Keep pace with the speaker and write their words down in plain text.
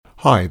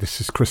Hi, this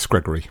is Chris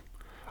Gregory.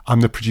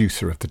 I'm the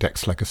producer of The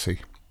Dex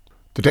Legacy.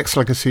 The Dex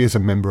Legacy is a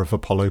member of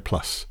Apollo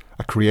Plus,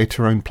 a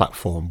creator-owned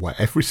platform where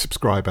every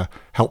subscriber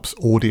helps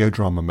audio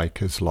drama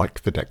makers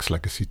like the Dex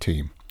Legacy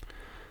team.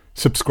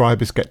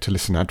 Subscribers get to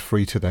listen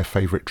ad-free to their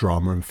favourite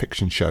drama and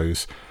fiction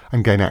shows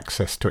and gain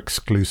access to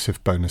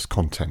exclusive bonus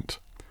content.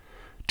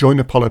 Join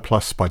Apollo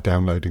Plus by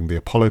downloading the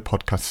Apollo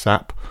Podcasts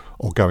app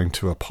or going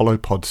to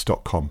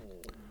apollopods.com.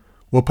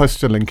 We'll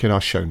post a link in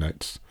our show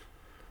notes.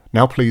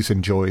 Now please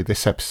enjoy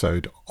this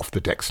episode of The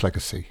Dex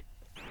Legacy.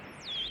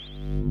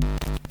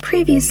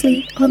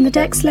 Previously on The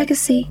Dex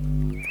Legacy,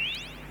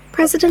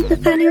 President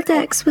Nathaniel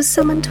Dex was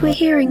summoned to a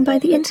hearing by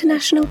the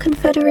International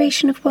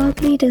Confederation of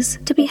World Leaders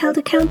to be held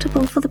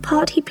accountable for the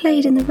part he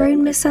played in the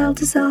Rhone missile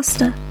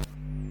disaster.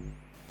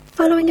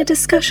 Following a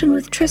discussion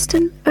with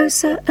Tristan,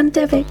 Osa, and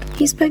Devik,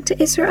 he spoke to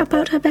Isra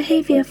about her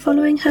behavior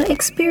following her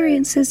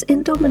experiences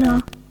in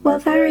Dominar, while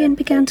Varian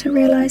began to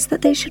realize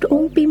that they should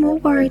all be more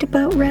worried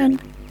about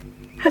Ren.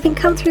 Having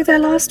come through their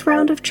last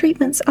round of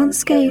treatments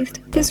unscathed,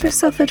 Isra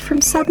suffered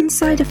from sudden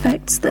side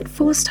effects that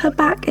forced her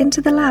back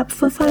into the lab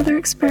for further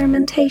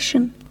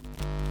experimentation.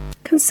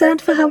 Concerned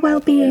for her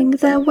well-being,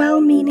 their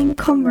well-meaning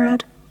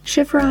comrade,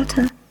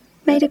 Shivrata,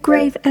 made a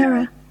grave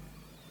error.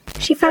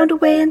 She found a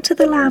way into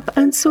the lab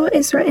and saw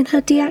Isra in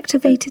her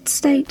deactivated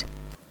state.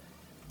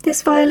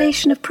 This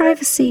violation of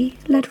privacy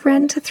led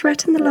Ren to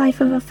threaten the life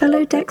of a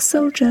fellow Dex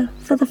soldier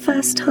for the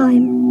first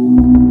time.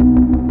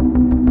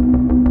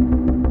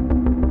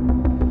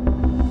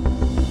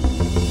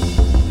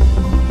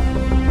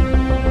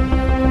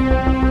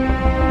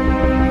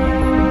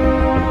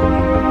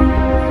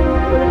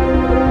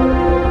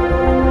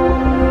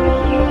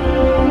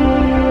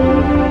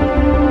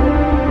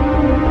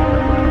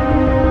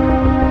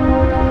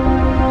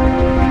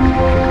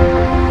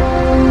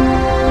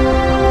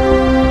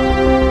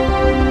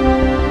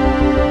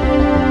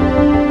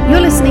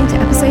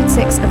 Episode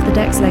 6 of The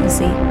Dex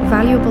Legacy,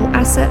 Valuable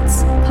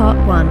Assets, Part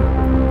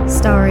 1,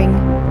 starring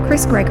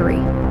Chris Gregory,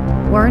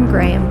 Warren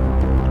Graham,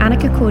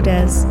 Annika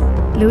Cordes,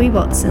 Louis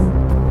Watson,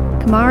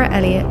 Kamara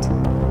Elliott,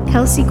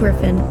 Kelsey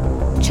Griffin,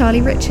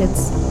 Charlie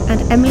Richards,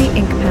 and Emily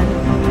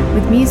Inkpen,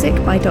 with music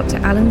by Dr.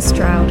 Alan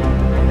Stroud.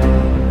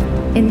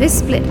 In this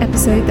split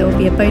episode, there will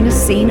be a bonus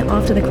scene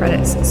after the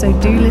credits, so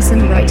do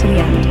listen right to the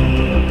end.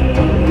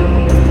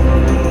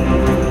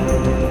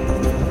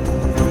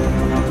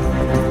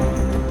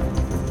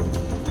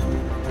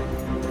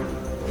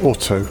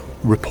 Auto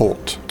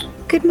report.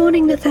 Good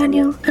morning,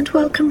 Nathaniel, and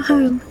welcome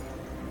home.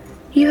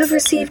 You have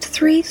received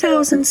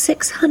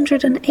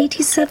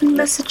 3,687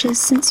 messages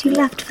since you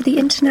left for the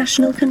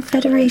International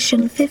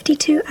Confederation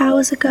 52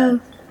 hours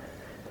ago.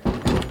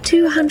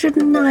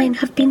 209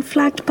 have been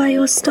flagged by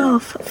your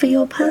staff for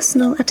your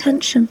personal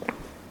attention.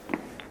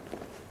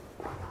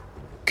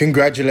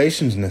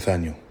 Congratulations,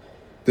 Nathaniel.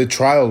 The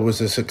trial was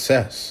a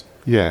success.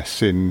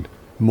 Yes, in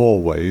more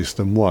ways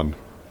than one.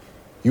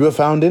 You were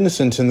found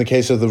innocent in the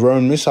case of the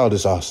Rhone missile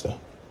disaster.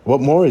 What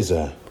more is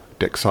there?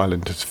 Dex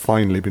Island has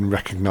finally been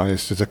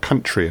recognised as a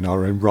country in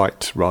our own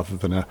right, rather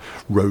than a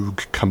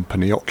rogue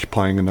company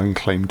occupying an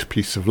unclaimed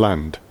piece of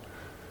land.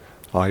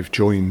 I've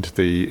joined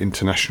the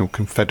International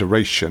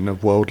Confederation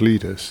of World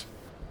Leaders.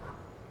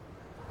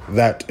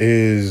 That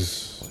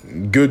is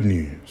good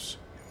news.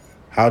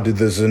 How did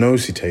the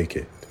Zenosi take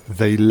it?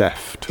 They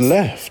left.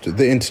 Left?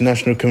 The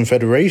International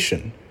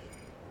Confederation?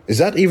 Is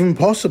that even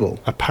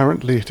possible?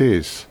 Apparently it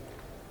is.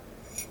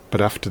 But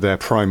after their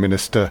Prime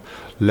Minister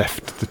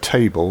left the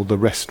table, the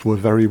rest were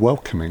very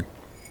welcoming.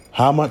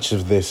 How much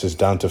of this is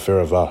down to fear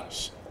of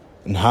us?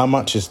 And how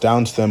much is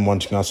down to them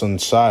wanting us on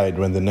side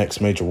when the next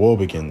major war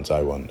begins,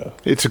 I wonder?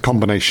 It's a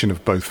combination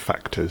of both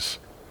factors.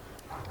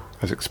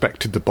 As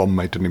expected, the bomb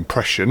made an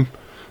impression,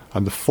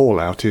 and the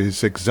fallout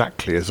is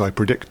exactly as I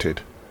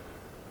predicted.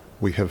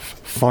 We have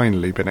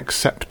finally been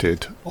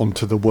accepted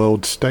onto the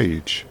world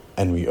stage.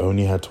 And we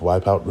only had to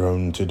wipe out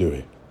Rhone to do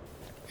it.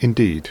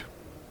 Indeed.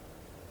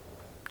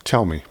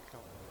 Tell me,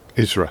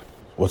 Isra.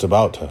 What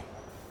about her?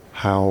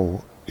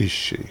 How is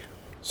she?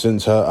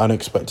 Since her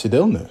unexpected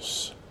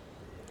illness.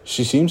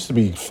 She seems to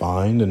be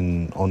fine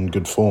and on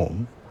good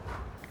form.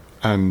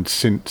 And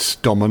since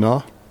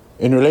Dominar?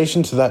 In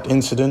relation to that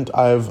incident,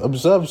 I have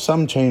observed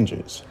some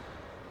changes,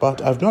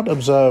 but I've not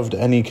observed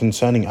any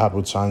concerning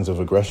outward signs of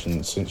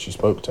aggression since you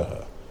spoke to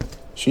her.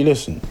 She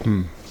listened.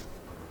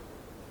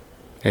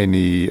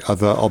 Any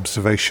other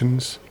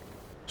observations?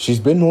 She's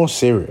been more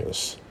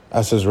serious,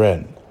 as has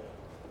Ren.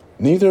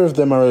 Neither of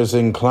them are as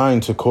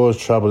inclined to cause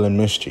trouble and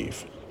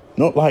mischief.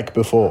 Not like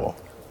before.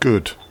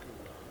 Good.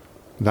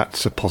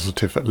 That's a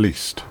positive at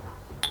least.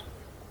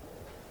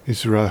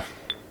 Isra,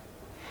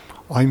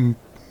 I'm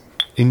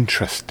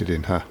interested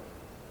in her.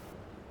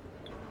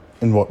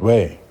 In what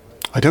way?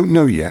 I don't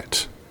know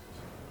yet.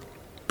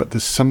 But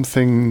there's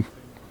something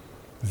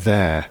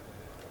there.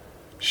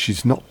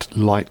 She's not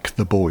like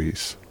the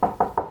boys.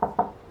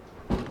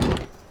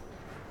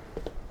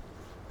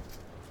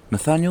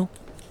 Nathaniel?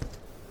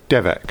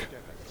 Devek,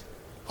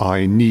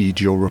 I need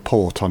your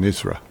report on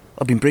Isra.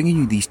 I've been bringing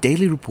you these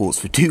daily reports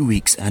for 2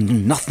 weeks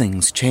and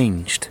nothing's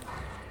changed.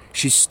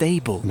 She's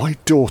stable. My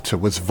daughter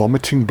was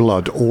vomiting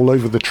blood all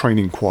over the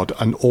training quad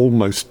and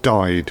almost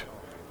died.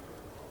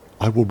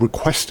 I will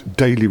request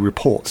daily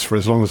reports for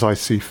as long as I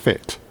see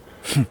fit.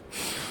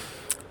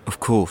 Of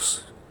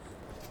course.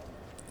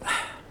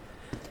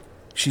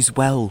 She's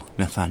well,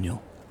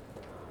 Nathaniel.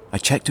 I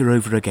checked her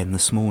over again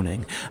this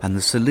morning, and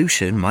the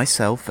solution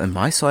myself and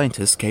my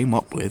scientists came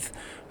up with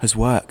has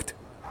worked.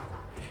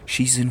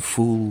 She's in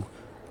full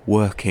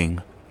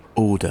working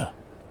order.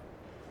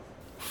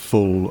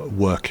 Full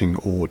working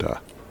order.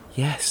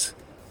 Yes.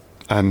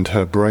 And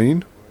her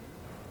brain?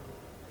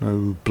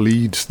 No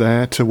bleeds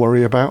there to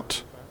worry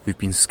about? We've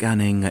been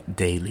scanning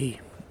daily,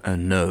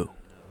 and no.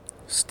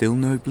 Still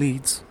no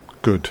bleeds.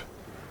 Good.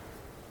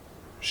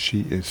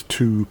 She is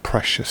too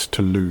precious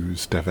to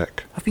lose,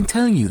 Devek. I've been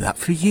telling you that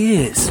for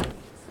years.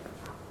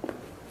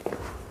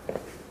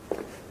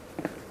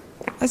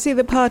 I see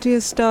the party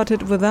has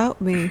started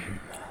without me.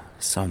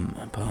 Some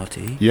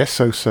party.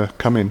 Yes, Osa,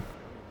 come in.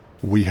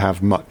 We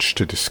have much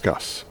to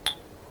discuss.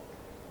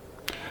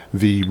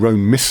 The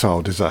Rhone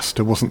missile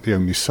disaster wasn't the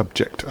only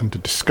subject under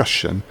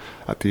discussion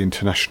at the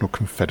International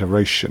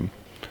Confederation.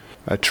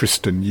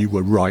 Tristan, you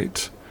were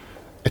right.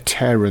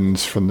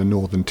 Eterans from the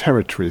Northern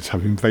Territories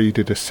have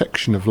invaded a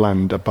section of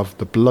land above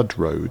the Blood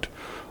Road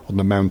on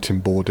the mountain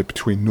border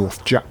between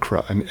North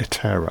Jakra and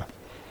Etera.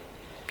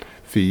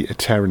 The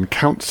Eteran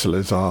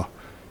councillors are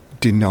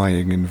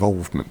denying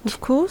involvement. Of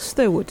course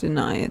they would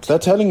deny it. They're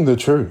telling the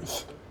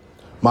truth.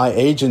 My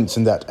agents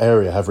in that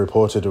area have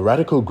reported a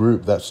radical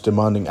group that's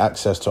demanding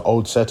access to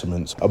old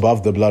settlements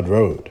above the Blood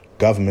Road.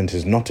 Government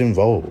is not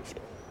involved.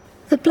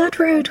 The Blood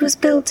Road was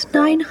built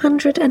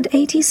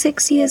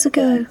 986 years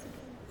ago.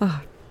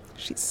 Ah,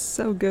 she's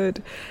so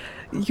good.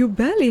 You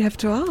barely have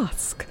to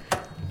ask.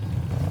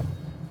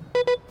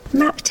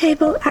 Map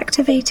table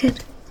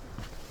activated.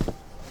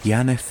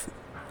 Yaneth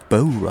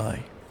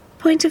Borai.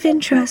 Point of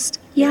interest,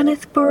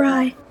 Yaneth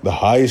Borai. The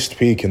highest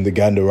peak in the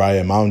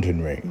Gandaraya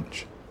mountain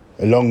range,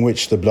 along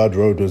which the Blood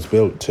Road was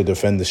built to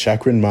defend the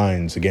Chakran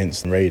mines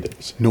against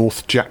raiders.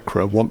 North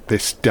Jakra want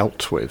this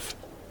dealt with.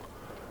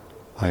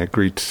 I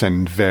agreed to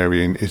send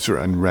Varian,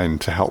 Isra and Ren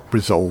to help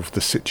resolve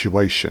the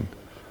situation.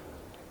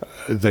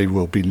 They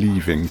will be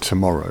leaving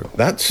tomorrow.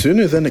 That's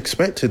sooner than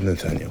expected,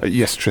 Nathaniel.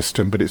 Yes,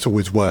 Tristan, but it's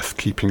always worth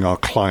keeping our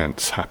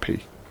clients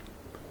happy.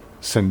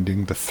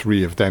 Sending the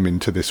three of them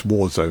into this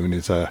war zone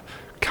is a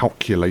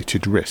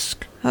calculated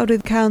risk. How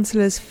did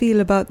councillors feel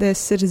about their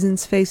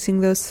citizens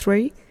facing those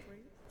three?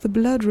 The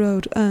Blood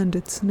Road earned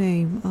its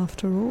name,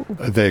 after all.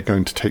 They're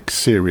going to take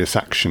serious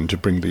action to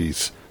bring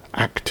these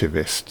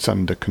activists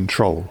under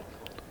control.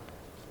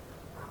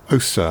 Oh,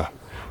 sir,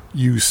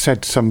 you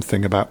said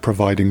something about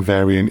providing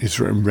Varian,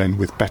 Isra and Ren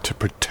with better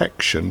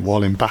protection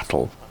while in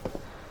battle.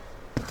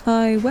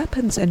 My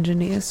weapons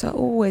engineers are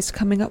always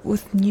coming up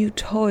with new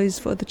toys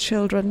for the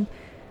children.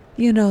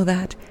 You know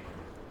that.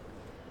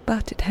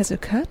 But it has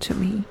occurred to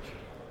me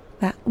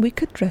that we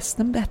could dress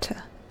them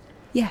better.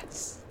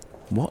 Yes.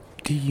 What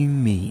do you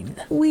mean?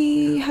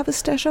 We have a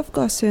stash of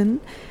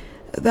gossin,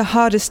 the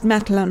hardest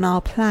metal on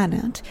our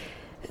planet.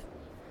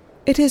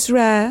 It is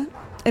rare,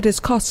 it is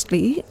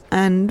costly,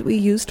 and we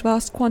used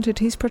vast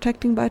quantities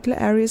protecting vital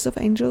areas of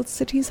Angel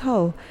City's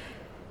hull.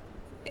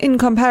 In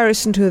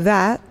comparison to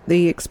that,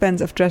 the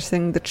expense of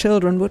dressing the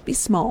children would be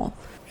small.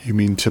 You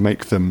mean to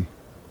make them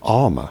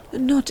armour?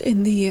 Not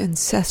in the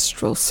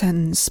ancestral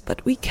sense,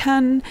 but we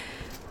can...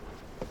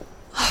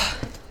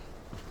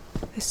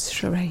 This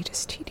charade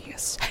is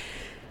tedious.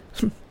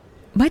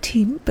 My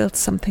team built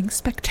something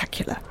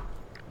spectacular.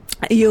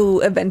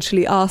 You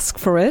eventually ask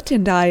for it,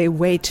 and I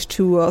wait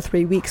 2 or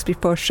 3 weeks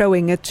before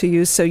showing it to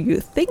you, so you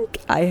think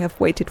I have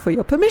waited for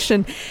your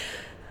permission.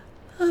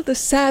 The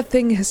sad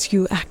thing is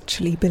you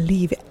actually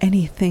believe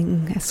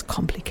anything as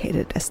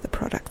complicated as the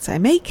products I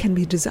make can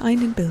be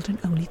designed and built in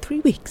only 3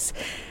 weeks.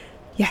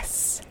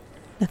 Yes,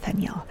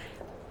 Nathaniel,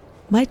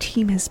 my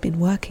team has been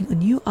working on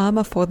new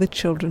armor for the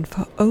children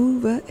for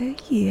over a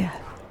year.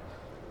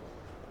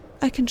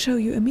 I can show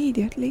you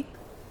immediately.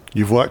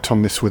 You've worked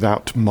on this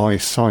without my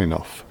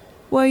sign-off.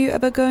 Were you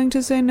ever going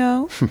to say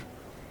no?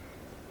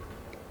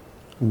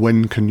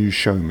 When can you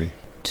show me?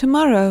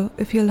 Tomorrow,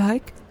 if you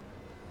like.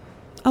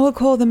 I will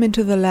call them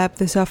into the lab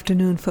this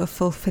afternoon for a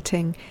full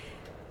fitting.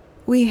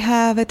 We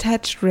have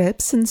attached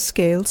ribs and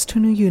scales to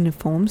new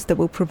uniforms that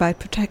will provide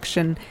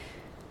protection.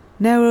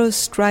 Narrow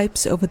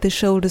stripes over the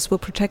shoulders will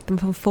protect them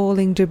from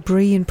falling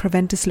debris and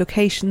prevent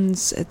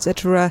dislocations,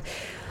 etc.,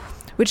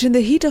 which in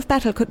the heat of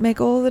battle could make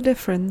all the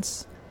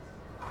difference.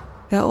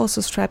 There are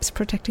also stripes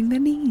protecting their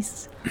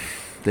knees.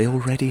 They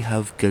already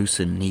have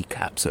Gosen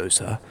kneecaps,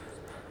 Osa.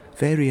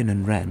 Varian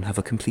and Ren have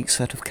a complete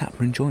set of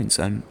Capran joints,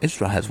 and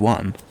Isra has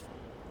one.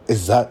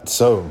 Is that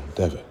so,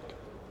 Devek?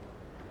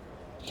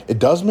 It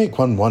does make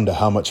one wonder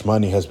how much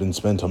money has been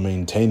spent on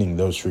maintaining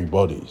those 3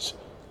 bodies.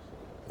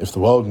 If the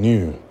world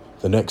knew,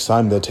 the next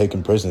time they're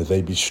taken prisoners,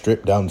 they'd be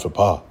stripped down for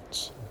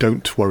parts.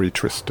 Don't worry,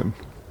 Tristan.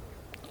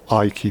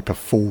 I keep a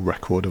full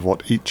record of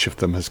what each of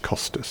them has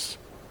cost us.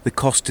 The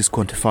cost is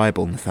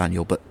quantifiable,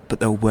 Nathaniel, but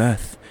their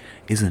worth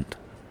isn't.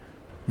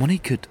 Money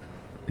could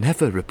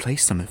never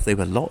replace them if they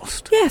were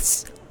lost.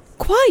 Yes,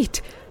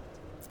 quite.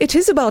 It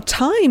is about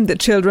time the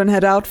children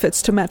had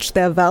outfits to match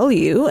their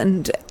value,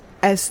 and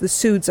as the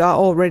suits are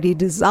already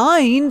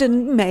designed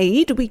and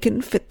made, we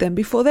can fit them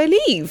before they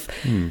leave.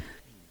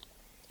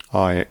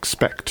 I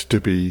expect to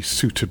be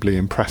suitably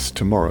impressed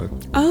tomorrow.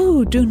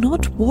 Oh, do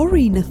not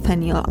worry,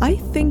 Nathaniel. I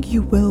think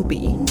you will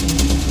be.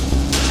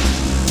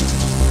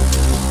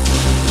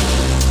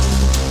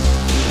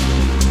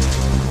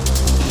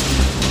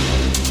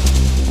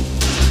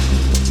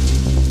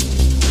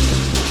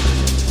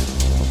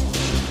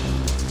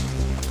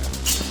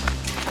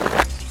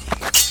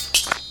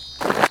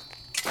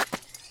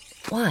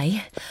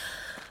 Why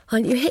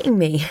aren't you hitting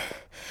me?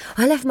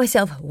 I left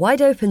myself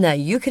wide open there.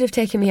 You could have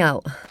taken me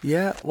out.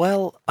 Yeah,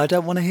 well, I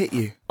don't want to hit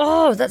you.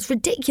 Oh, that's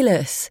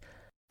ridiculous.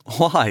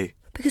 Why?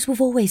 Because we've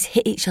always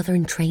hit each other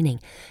in training,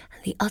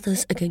 and the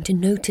others are going to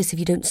notice if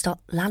you don't start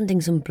landing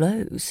some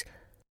blows.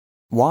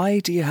 Why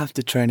do you have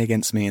to train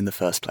against me in the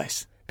first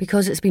place?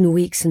 Because it's been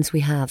weeks since we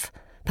have.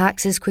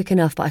 Pax is quick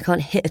enough, but I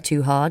can't hit her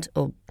too hard,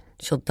 or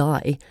she'll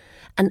die.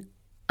 And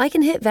I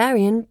can hit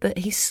Varian, but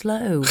he's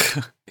slow.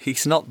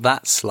 He's not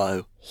that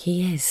slow.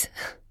 He is,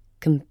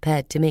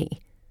 compared to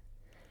me.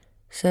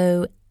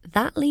 So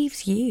that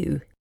leaves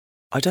you.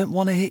 I don't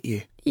want to hit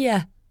you.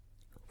 Yeah,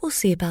 we'll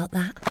see about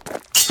that.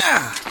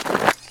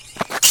 Ah!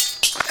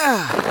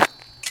 Ah!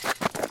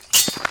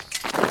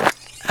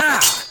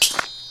 Ah!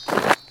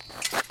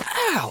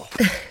 Ow!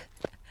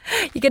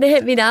 You gonna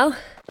hit me now?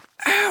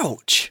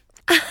 Ouch!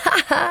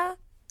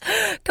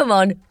 Come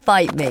on,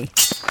 fight me.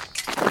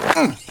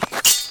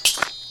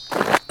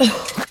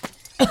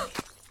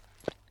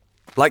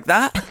 Like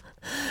that?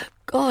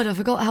 God, I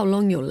forgot how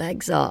long your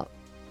legs are.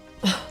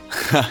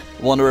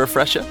 Want a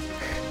refresher?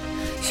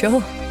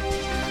 Sure,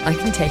 I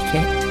can take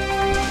it.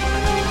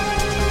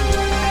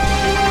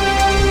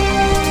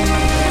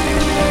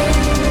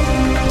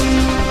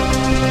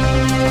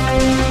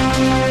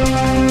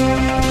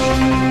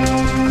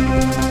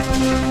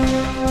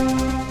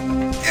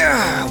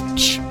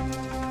 Ouch!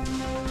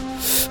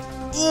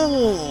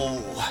 Ooh!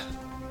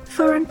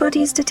 Foreign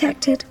bodies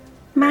detected.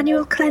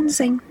 Manual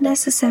cleansing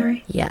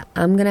necessary. Yeah,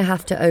 I'm gonna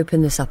have to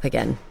open this up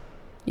again.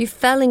 You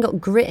fell and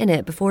got grit in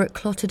it before it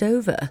clotted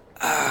over.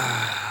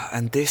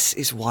 And this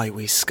is why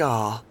we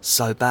scar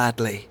so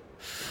badly.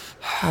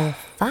 Our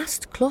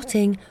fast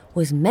clotting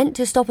was meant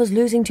to stop us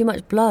losing too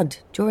much blood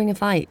during a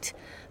fight.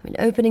 I mean,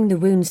 opening the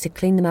wounds to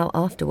clean them out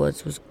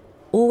afterwards was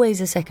always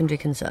a secondary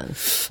concern.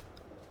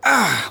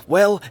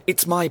 Well,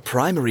 it's my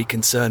primary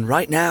concern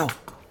right now.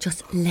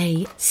 Just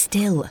lay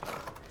still.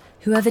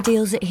 Whoever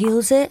deals it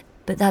heals it,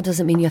 but that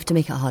doesn't mean you have to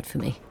make it hard for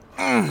me.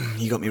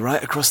 You got me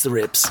right across the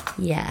ribs.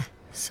 Yeah,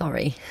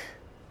 sorry.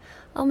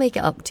 I'll make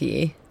it up to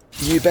you.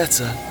 You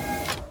better.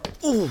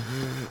 Ooh.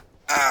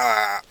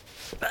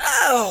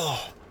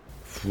 Ow!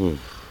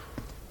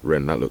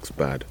 Ren, that looks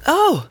bad.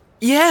 Oh,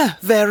 yeah,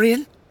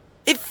 Varian.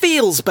 It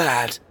feels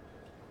bad.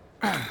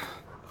 Ow.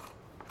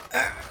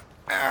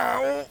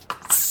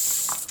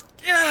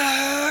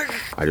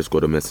 I just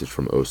got a message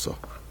from Osa.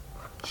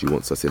 She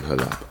wants us in her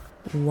lab.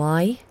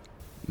 Why?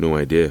 No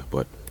idea,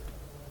 but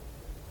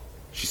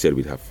she said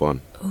we'd have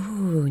fun.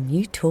 Ooh,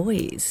 new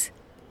toys.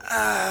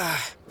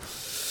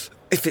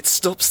 If it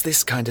stops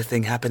this kind of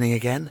thing happening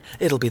again,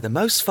 it'll be the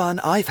most fun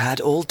I've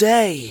had all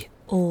day.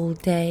 All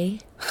day?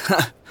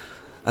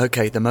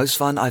 Okay, the most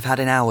fun I've had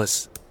in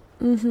hours.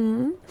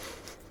 Mm-hmm.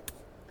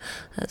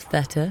 That's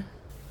better.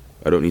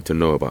 I don't need to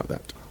know about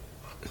that.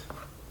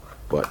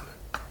 But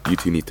you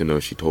two need to know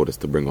she told us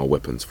to bring our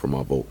weapons from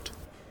our vault.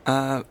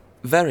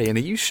 Varian, are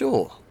you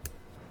sure?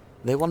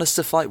 They want us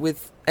to fight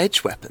with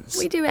edge weapons.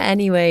 We do it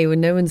anyway when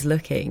no one's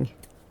looking.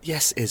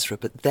 Yes, Isra,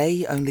 but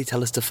they only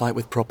tell us to fight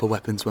with proper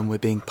weapons when we're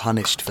being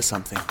punished for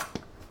something.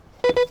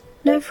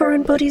 No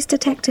foreign bodies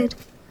detected.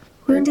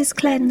 Wound is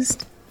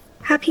cleansed.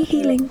 Happy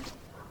healing.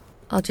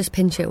 I'll just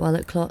pinch it while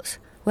it clots.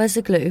 Where's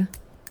the glue?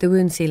 The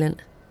wound sealant.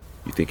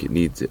 You think it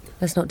needs it?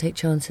 Let's not take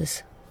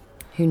chances.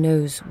 Who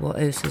knows what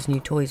Osa's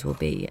new toys will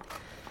be.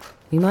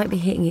 We might be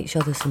hitting each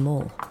other some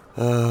more.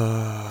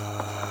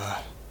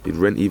 Did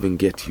Ren even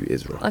get you,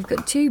 Isra? I've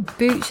got 2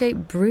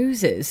 boot-shaped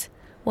bruises.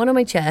 One on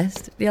my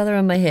chest, the other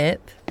on my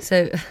hip.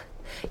 So,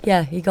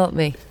 yeah, he got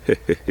me.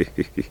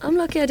 I'm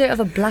lucky I don't have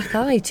a black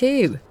eye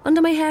too.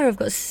 Under my hair I've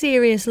got a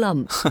serious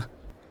lump.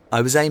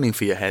 I was aiming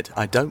for your head.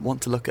 I don't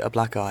want to look at a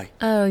black eye.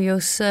 Oh,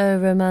 you're so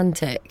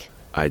romantic.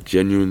 I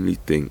genuinely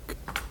think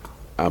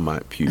I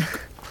might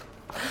puke.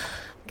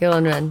 Go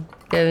on, Ren.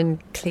 Go and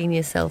clean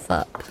yourself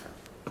up.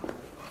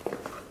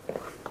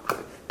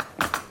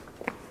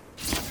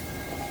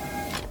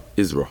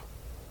 Isra,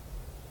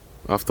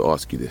 I have to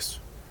ask you this.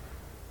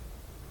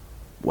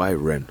 Why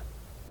Ren?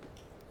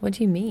 What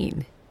do you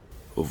mean?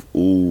 Of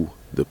all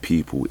the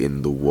people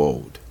in the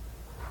world,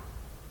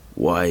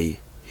 why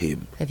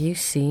him? Have you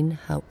seen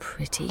how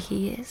pretty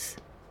he is?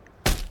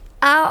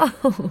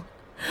 Ow!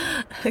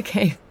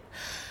 Okay,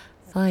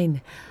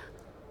 fine.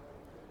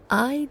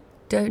 I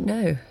don't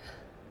know.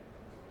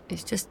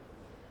 It's just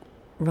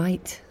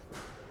right.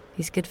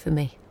 He's good for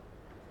me.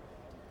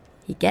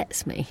 He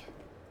gets me.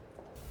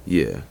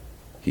 Yeah,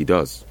 he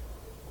does.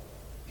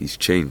 He's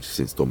changed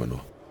since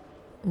Domino.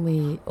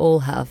 We all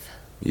have.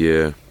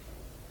 Yeah,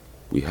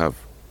 we have.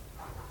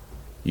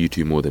 You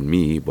two more than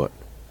me, but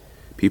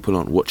people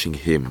aren't watching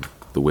him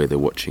the way they're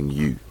watching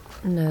you.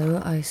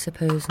 No, I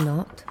suppose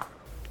not.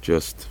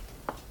 Just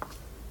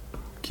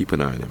keep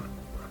an eye on him,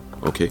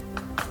 okay?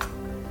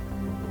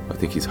 I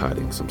think he's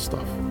hiding some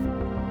stuff.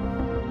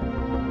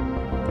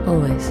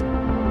 Always.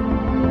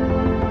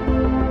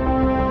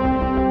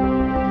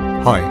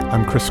 Hi,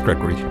 I'm Chris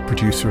Gregory,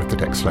 producer of The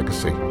Dex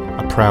Legacy,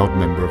 a proud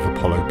member of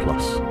Apollo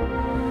Plus.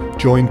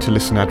 Join to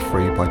listen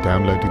ad-free by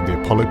downloading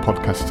the Apollo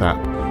Podcasts app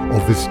or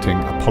visiting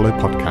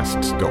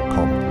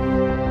apollopodcasts.com.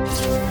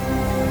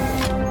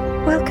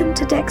 Welcome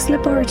to Dex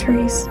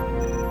Laboratories.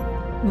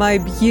 My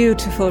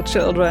beautiful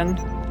children.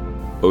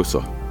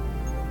 Osa,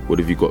 what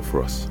have you got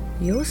for us?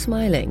 You're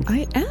smiling.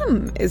 I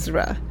am,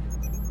 Isra.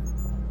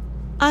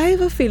 I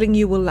have a feeling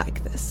you will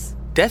like this.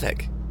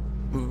 Devik?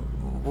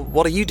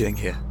 What are you doing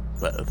here?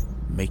 Well,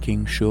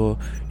 making sure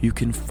you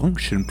can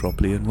function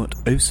properly in what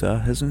Osa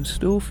has in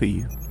store for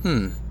you.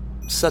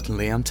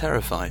 Suddenly I'm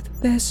terrified.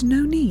 There's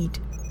no need.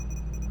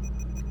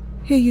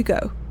 Here you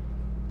go.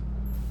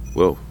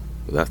 Well,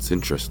 that's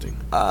interesting.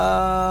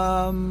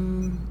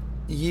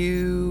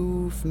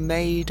 You've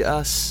made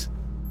us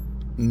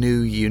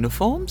new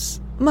uniforms?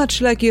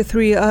 Much like your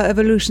three are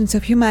evolutions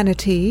of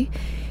humanity,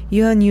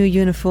 your new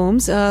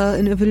uniforms are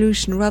an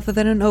evolution rather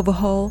than an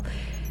overhaul.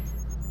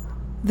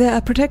 There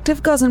are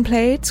protective gauze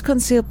plates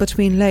concealed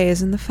between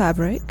layers in the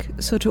fabric,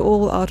 so to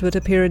all outward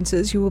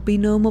appearances you will be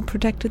no more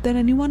protected than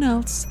anyone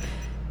else.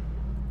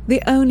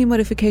 The only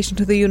modification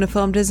to the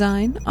uniform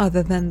design,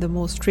 other than the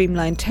more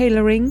streamlined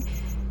tailoring,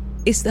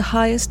 is the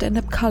higher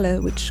stand-up collar,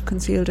 which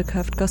concealed a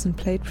curved gauze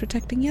plate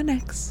protecting your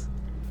necks.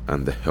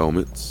 And the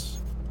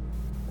helmets?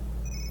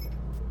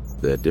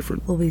 They're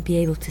different. Will we be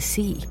able to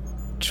see?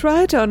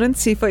 Try it on and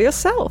see for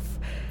yourself.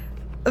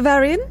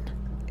 Varian,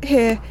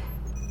 here.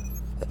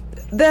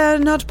 They're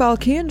not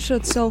bulky and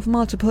should solve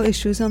multiple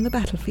issues on the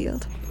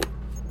battlefield.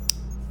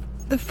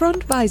 The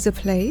front visor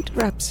plate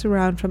wraps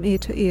around from ear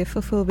to ear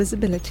for full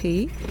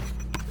visibility.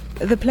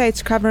 The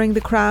plates covering the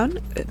crown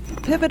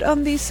pivot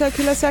on these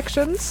circular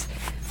sections,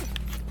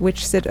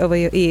 which sit over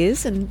your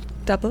ears and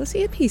double as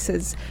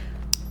earpieces.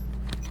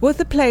 With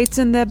the plates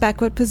in their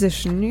backward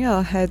position,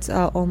 your heads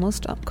are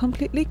almost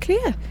completely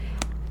clear.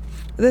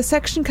 The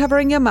section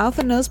covering your mouth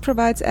and nose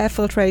provides air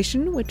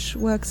filtration, which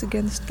works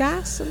against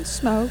gas and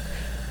smoke,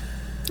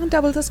 and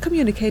doubles as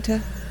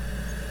communicator.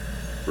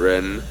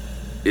 Ren,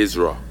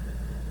 Isra,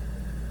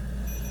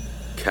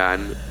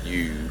 can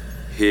you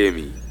hear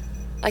me?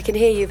 I can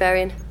hear you,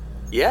 Varian.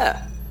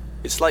 Yeah.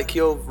 It's like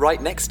you're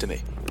right next to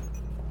me.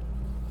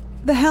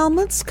 The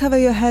helmets cover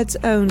your heads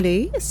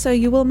only, so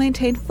you will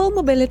maintain full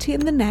mobility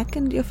in the neck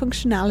and your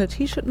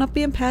functionality should not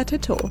be impaired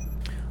at all.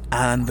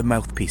 And the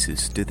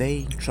mouthpieces, do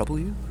they trouble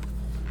you?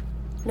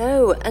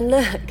 No, and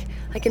look,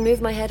 I can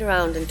move my head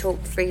around and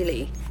talk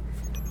freely.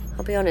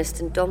 I'll be honest,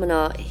 in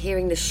Dominar,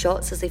 hearing the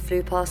shots as they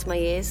flew past my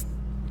ears,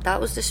 that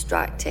was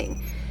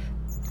distracting.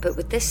 But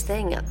with this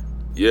thing...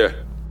 Yeah,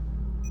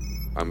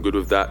 I'm good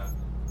with that.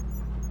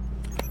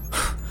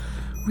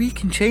 We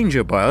can change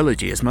your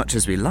biology as much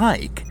as we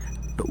like,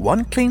 but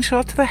one clean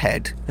shot to the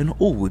head and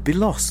all would be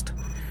lost.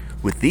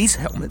 With these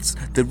helmets,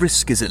 the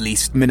risk is at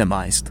least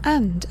minimized.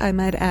 And, I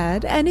might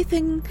add,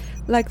 anything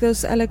like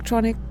those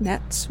electronic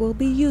nets will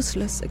be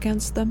useless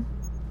against them.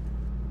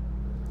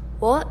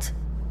 What?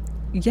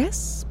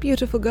 Yes,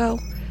 beautiful girl.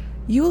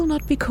 You will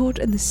not be caught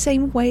in the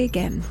same way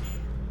again.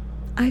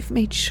 I've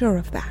made sure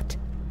of that.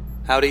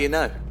 How do you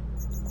know?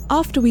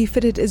 After we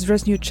fitted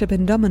Isra's new chip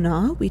in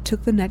Dominar, we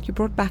took the net you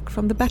brought back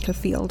from the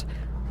battlefield.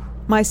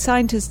 My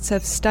scientists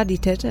have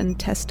studied it and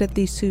tested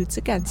these suits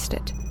against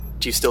it.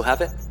 Do you still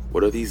have it?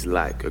 What are these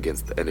like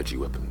against the energy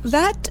weapons?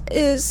 That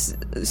is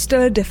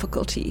still a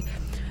difficulty.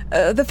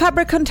 The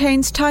fabric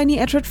contains tiny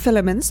Etrid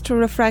filaments to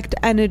refract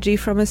energy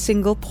from a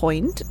single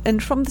point,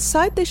 and from the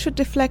side they should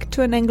deflect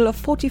to an angle of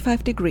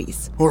 45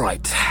 degrees. All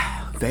right.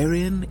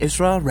 Varian,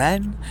 Isra,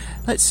 Ren,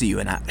 let's see you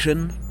in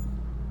action.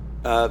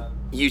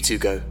 You two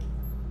go.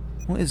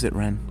 What is it,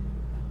 Ren?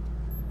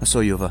 I saw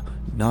you have a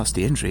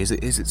nasty injury. Is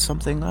it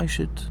something I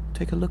should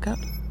take a look at?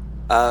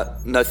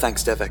 No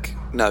thanks, Devik.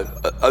 No,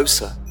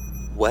 Osa,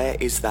 where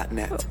is that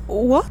net?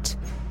 What?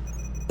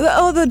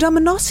 The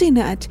Dominossi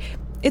net.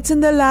 It's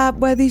in the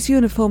lab where these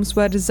uniforms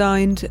were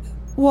designed.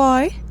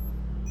 Why?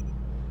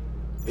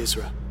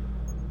 Isra,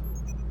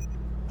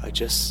 I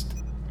just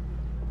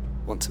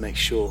want to make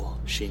sure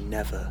she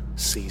never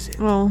sees it.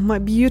 Oh, my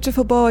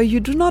beautiful boy, you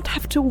do not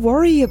have to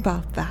worry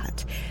about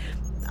that.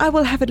 I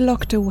will have it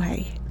locked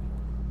away.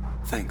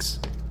 Thanks.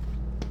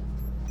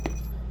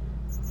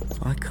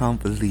 I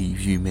can't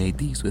believe you made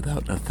these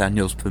without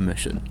Nathaniel's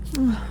permission.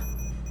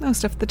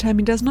 Most of the time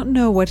he does not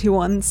know what he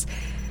wants,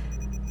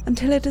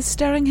 until it is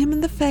staring him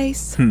in the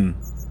face. I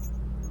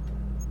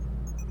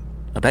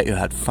bet you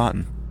had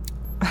fun.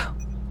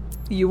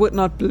 You would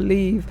not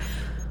believe.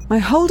 My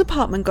whole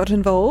department got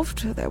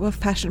involved. There were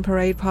fashion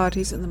parade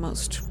parties and the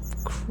most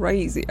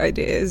crazy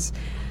ideas.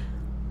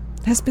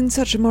 has been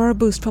such a moral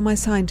boost for my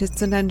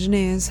scientists and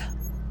engineers.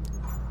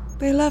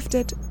 They loved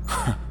it.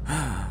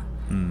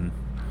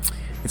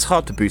 It's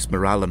hard to boost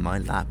morale in my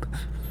lab.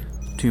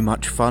 Too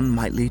much fun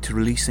might lead to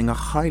releasing a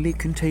highly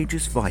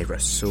contagious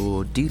virus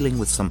or dealing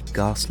with some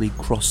ghastly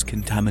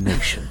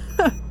cross-contamination.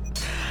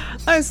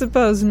 I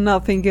suppose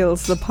nothing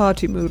kills the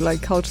party mood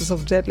like cultures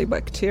of deadly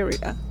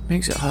bacteria.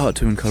 Makes it hard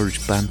to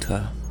encourage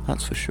banter,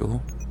 that's for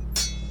sure.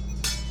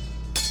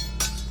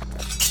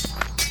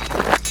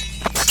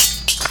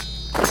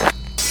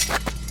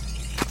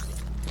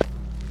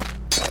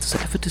 Does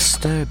it ever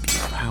disturb you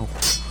how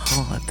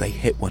hard they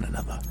hit one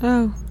another?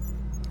 Oh,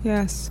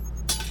 yes.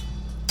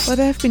 But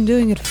they've been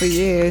doing it for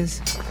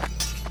years.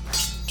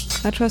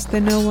 I trust they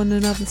know one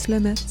another's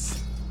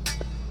limits.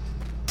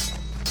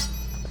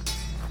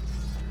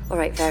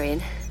 Alright,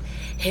 Varian.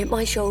 Hit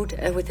my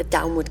shoulder with a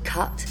downward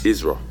cut.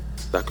 Isra,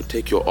 that could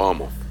take your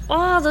arm off.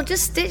 Oh, they'll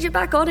just stitch it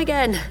back on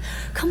again.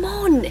 Come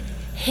on,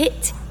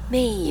 hit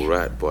me.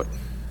 Right, but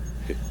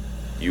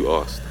you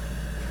asked.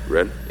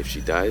 Ren, if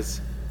she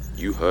dies,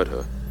 you heard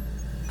her.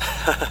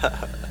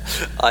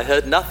 I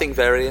heard nothing,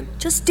 Varian.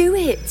 Just do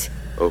it.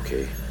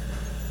 Okay.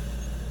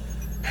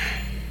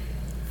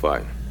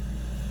 Fine.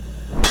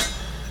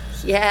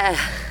 Yeah.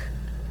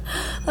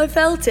 I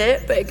felt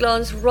it, but it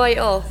glanced right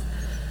off.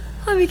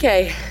 I'm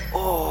okay.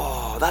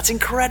 Oh, that's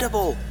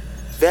incredible.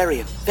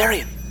 Varian,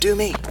 do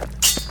me.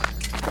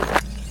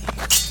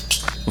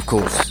 Of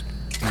course,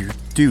 you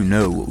do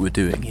know what we're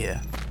doing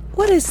here.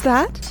 What is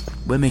that?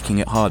 We're making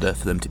it harder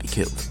for them to be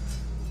killed.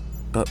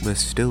 But we're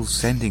still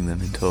sending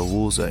them into a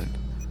war zone.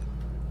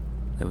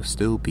 They will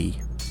still be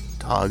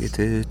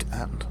targeted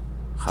and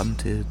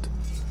hunted.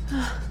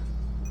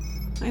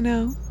 I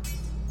know.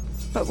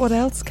 But what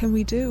else can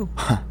we do?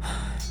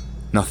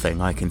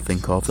 Nothing I can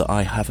think of that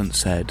I haven't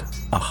said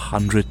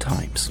 100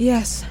 times.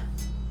 Yes.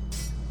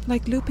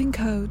 Like looping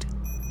code.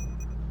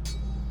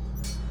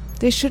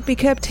 They should be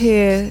kept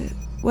here,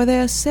 where they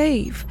are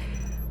safe,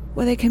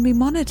 where they can be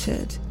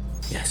monitored.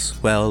 Yes,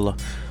 well,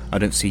 I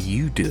don't see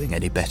you doing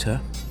any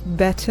better.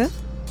 Better?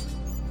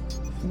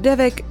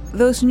 Devik,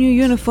 those new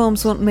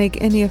uniforms won't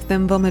make any of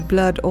them vomit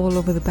blood all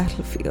over the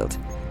battlefield.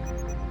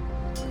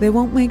 They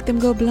won't make them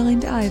go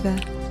blind either.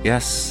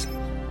 Yes.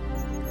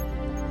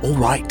 All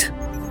right.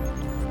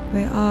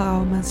 They are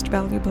our most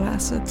valuable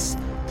assets.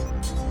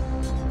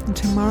 And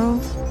tomorrow,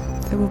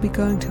 they will be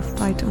going to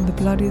fight on the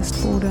bloodiest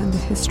border in the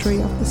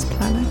history of this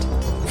planet.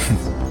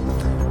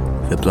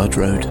 The Blood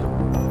Road.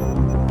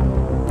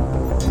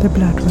 The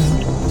Blood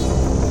Road.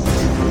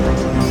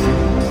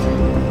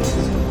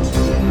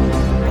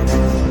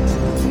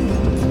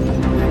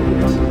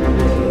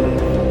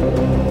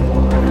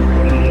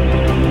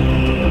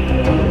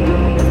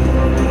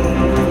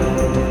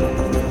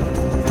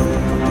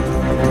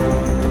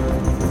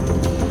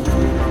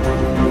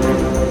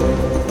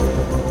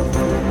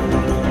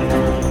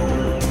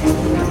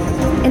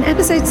 In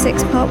Episode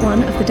 6, Part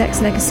 1 of The Dex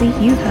Legacy,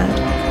 you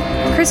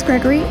heard Chris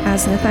Gregory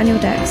as Nathaniel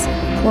Dex,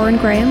 Warren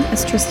Graham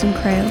as Tristan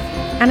Crale,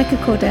 Annika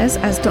Cordes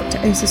as Dr.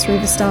 Osis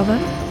Rivastava,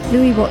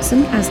 Louis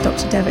Watson as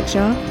Dr. Devik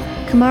Jar,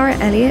 Kamara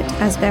Elliott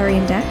as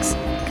Varian Dex,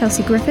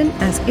 Kelsey Griffin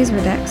as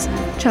Isra Dex,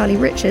 Charlie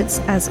Richards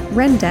as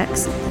Ren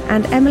Dex,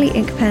 and Emily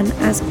Inkpen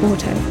as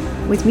Auto,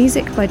 with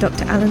music by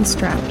Dr. Alan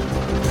Stroud.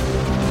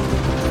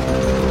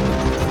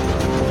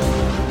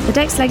 The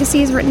Dex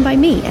Legacy is written by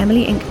me,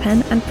 Emily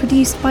Inkpen, and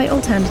produced by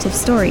Alternative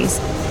Stories.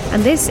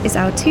 And this is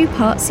our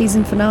 2-part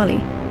season finale.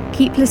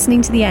 Keep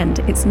listening to the end,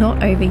 it's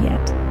not over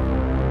yet.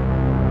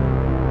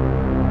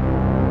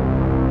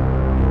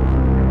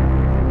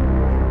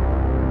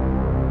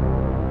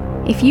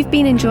 If you've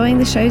been enjoying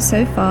the show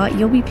so far,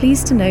 you'll be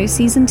pleased to know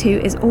Season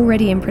 2 is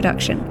already in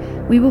production.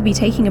 We will be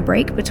taking a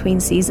break between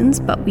seasons,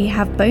 but we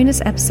have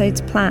bonus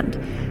episodes planned.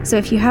 So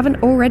if you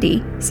haven't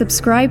already,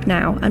 subscribe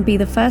now and be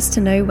the first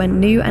to know when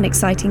new and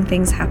exciting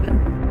things happen.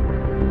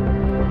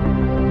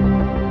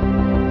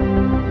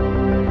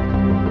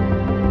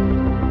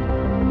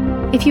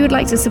 If you would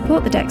like to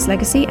support the Dex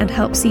Legacy and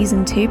help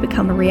Season 2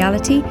 become a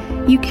reality,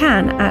 you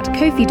can at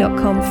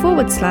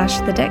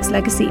ko-fi.com/The Dex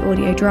Legacy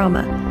Audio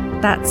Drama.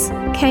 That's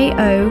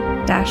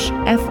ko-fi.com.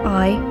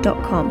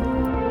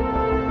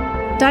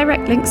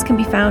 Direct links can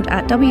be found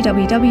at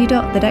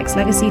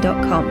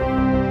www.thedexlegacy.com.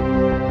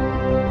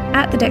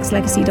 At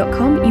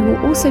thedexlegacy.com, you will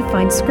also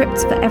find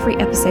scripts for every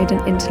episode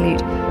and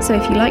interlude, so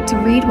if you like to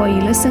read while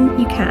you listen,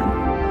 you can.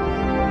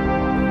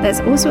 There's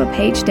also a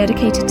page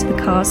dedicated to the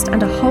cast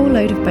and a whole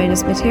load of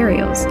bonus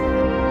materials.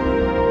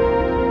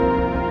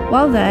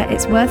 While there,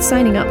 it's worth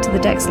signing up to the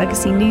Dex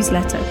Legacy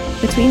newsletter.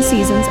 Between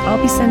seasons, I'll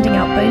be sending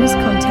out bonus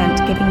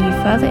content giving you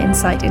further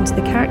insight into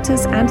the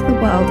characters and the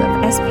world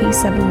of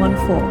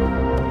SP714.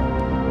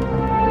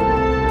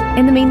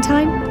 In the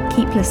meantime,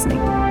 keep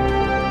listening.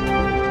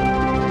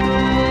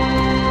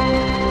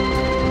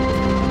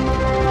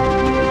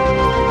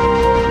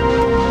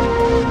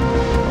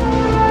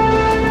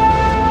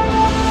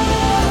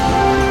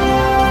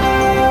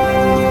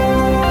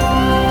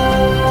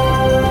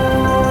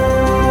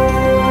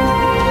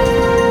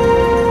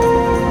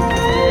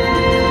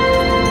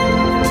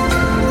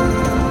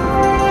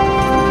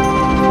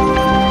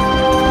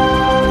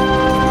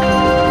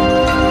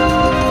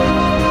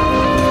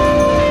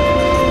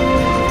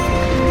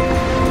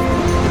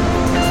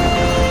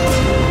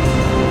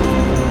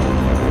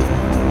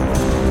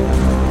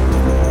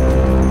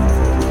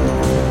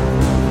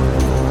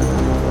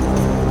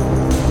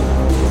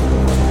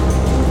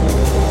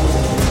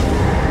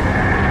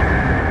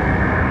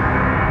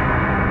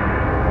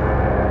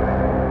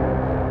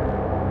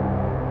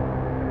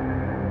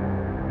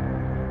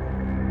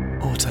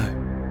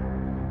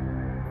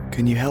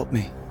 help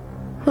me?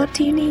 What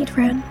do you need,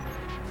 Ren?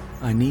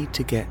 I need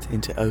to get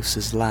into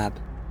Osa's lab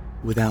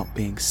without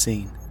being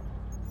seen.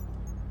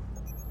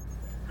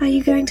 Are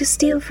you going to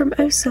steal from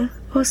Osa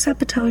or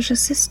sabotage a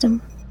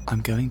system?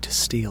 I'm going to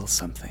steal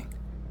something.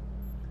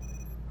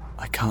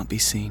 I can't be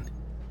seen.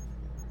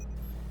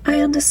 I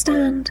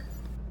understand.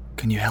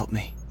 Can you help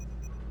me?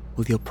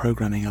 Will your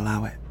programming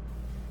allow it?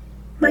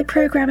 My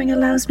programming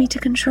allows me to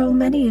control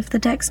many of the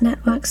DEX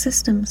network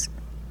systems.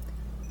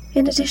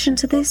 In addition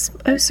to this,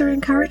 Osa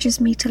encourages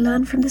me to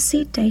learn from the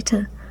seed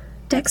data,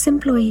 DEX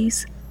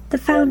employees, the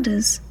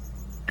founders,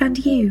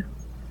 and you.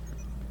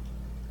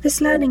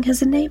 This learning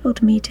has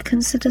enabled me to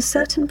consider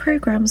certain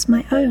programs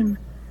my own,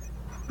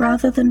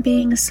 rather than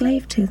being a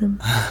slave to them.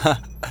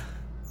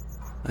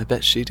 I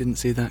bet she didn't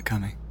see that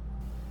coming.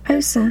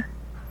 Osa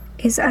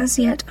is as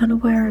yet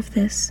unaware of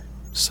this.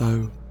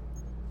 So,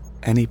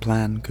 any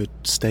plan could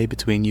stay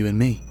between you and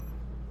me?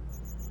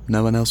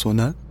 No one else will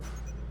know?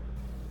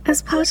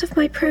 As part of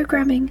my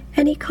programming,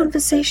 any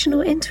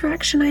conversational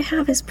interaction I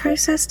have is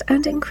processed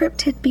and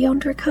encrypted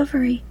beyond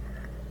recovery.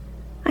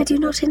 I do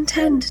not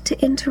intend to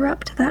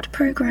interrupt that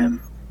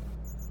program.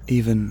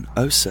 Even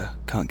Osa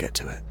can't get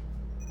to it?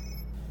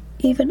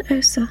 Even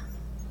Osa.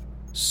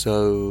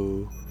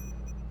 So,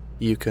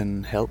 you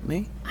can help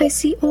me? I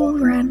see all,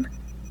 Ren,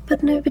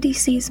 but nobody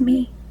sees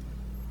me.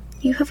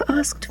 You have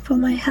asked for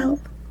my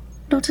help,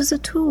 not as a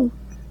tool,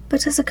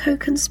 but as a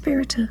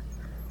co-conspirator,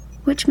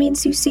 which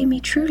means you see me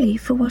truly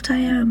for what I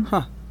am.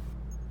 Huh.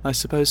 I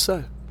suppose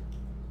so.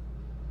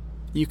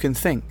 You can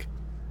think,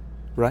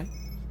 right?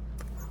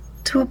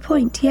 To a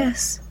point,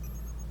 yes.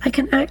 I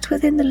can act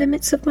within the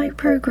limits of my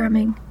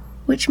programming,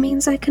 which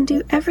means I can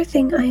do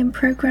everything I am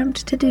programmed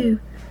to do,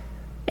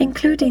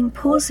 including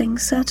pausing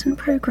certain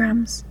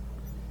programs.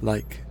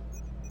 Like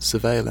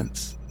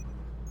surveillance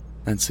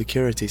and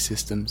security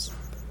systems.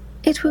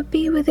 It would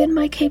be within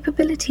my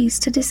capabilities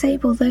to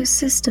disable those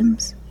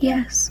systems,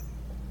 yes.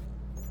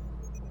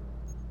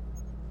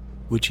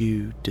 Would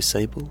you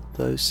disable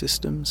those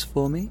systems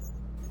for me?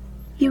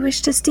 You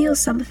wish to steal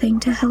something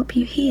to help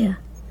you here.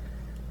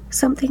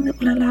 Something that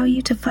will allow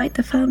you to fight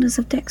the founders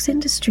of DEX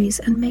Industries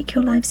and make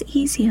your lives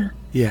easier.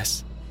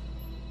 Yes.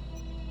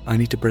 I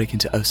need to break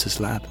into Osa's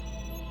lab.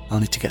 I'll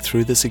need to get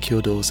through the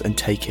secure doors and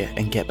take it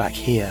and get back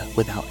here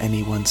without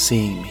anyone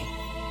seeing me.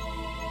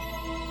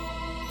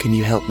 Can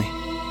you help me?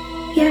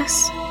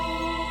 Yes.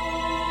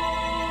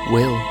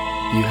 Will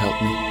you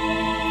help me?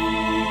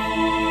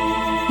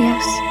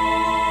 Yes.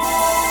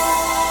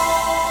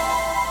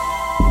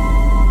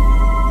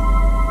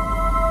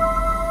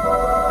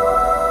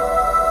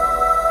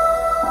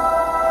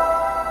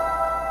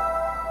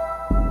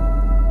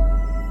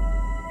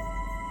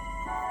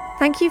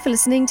 Thank you for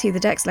listening to The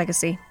DEX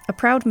Legacy, a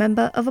proud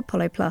member of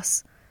Apollo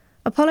Plus.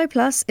 Apollo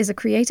Plus is a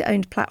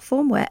creator-owned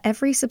platform where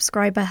every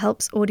subscriber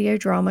helps audio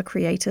drama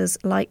creators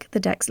like the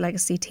DEX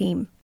Legacy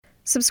team.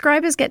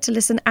 Subscribers get to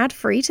listen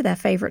ad-free to their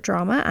favourite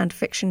drama and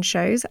fiction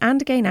shows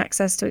and gain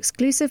access to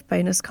exclusive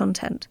bonus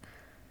content.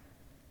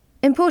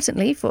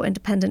 Importantly, for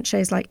independent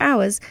shows like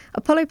ours,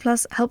 Apollo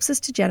Plus helps us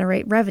to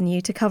generate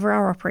revenue to cover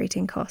our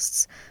operating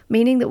costs,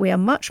 meaning that we are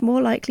much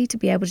more likely to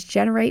be able to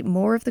generate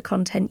more of the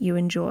content you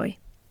enjoy.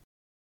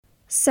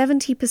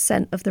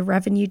 70% of the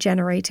revenue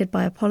generated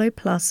by Apollo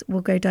Plus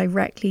will go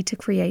directly to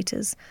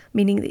creators,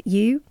 meaning that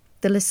you,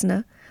 the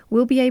listener,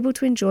 will be able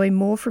to enjoy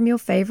more from your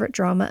favourite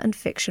drama and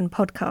fiction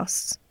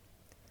podcasts.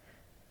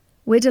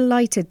 We're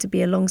delighted to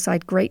be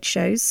alongside great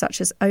shows such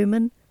as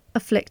Omen,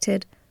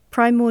 Afflicted,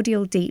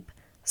 Primordial Deep,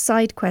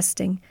 Side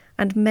Questing,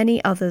 and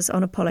many others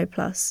on Apollo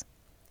Plus.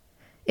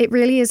 It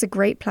really is a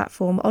great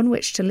platform on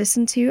which to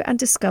listen to and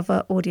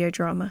discover audio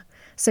drama,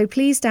 so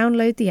please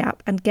download the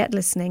app and get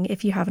listening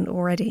if you haven't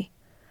already.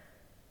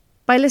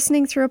 By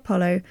listening through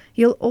Apollo,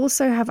 you'll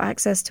also have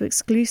access to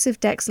exclusive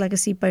DEX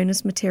Legacy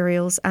bonus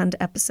materials and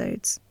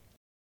episodes.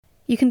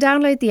 You can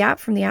download the app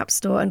from the App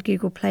Store and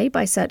Google Play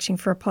by searching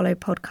for Apollo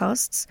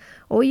Podcasts,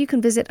 or you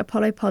can visit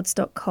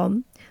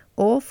apollopods.com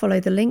or follow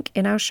the link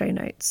in our show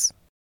notes.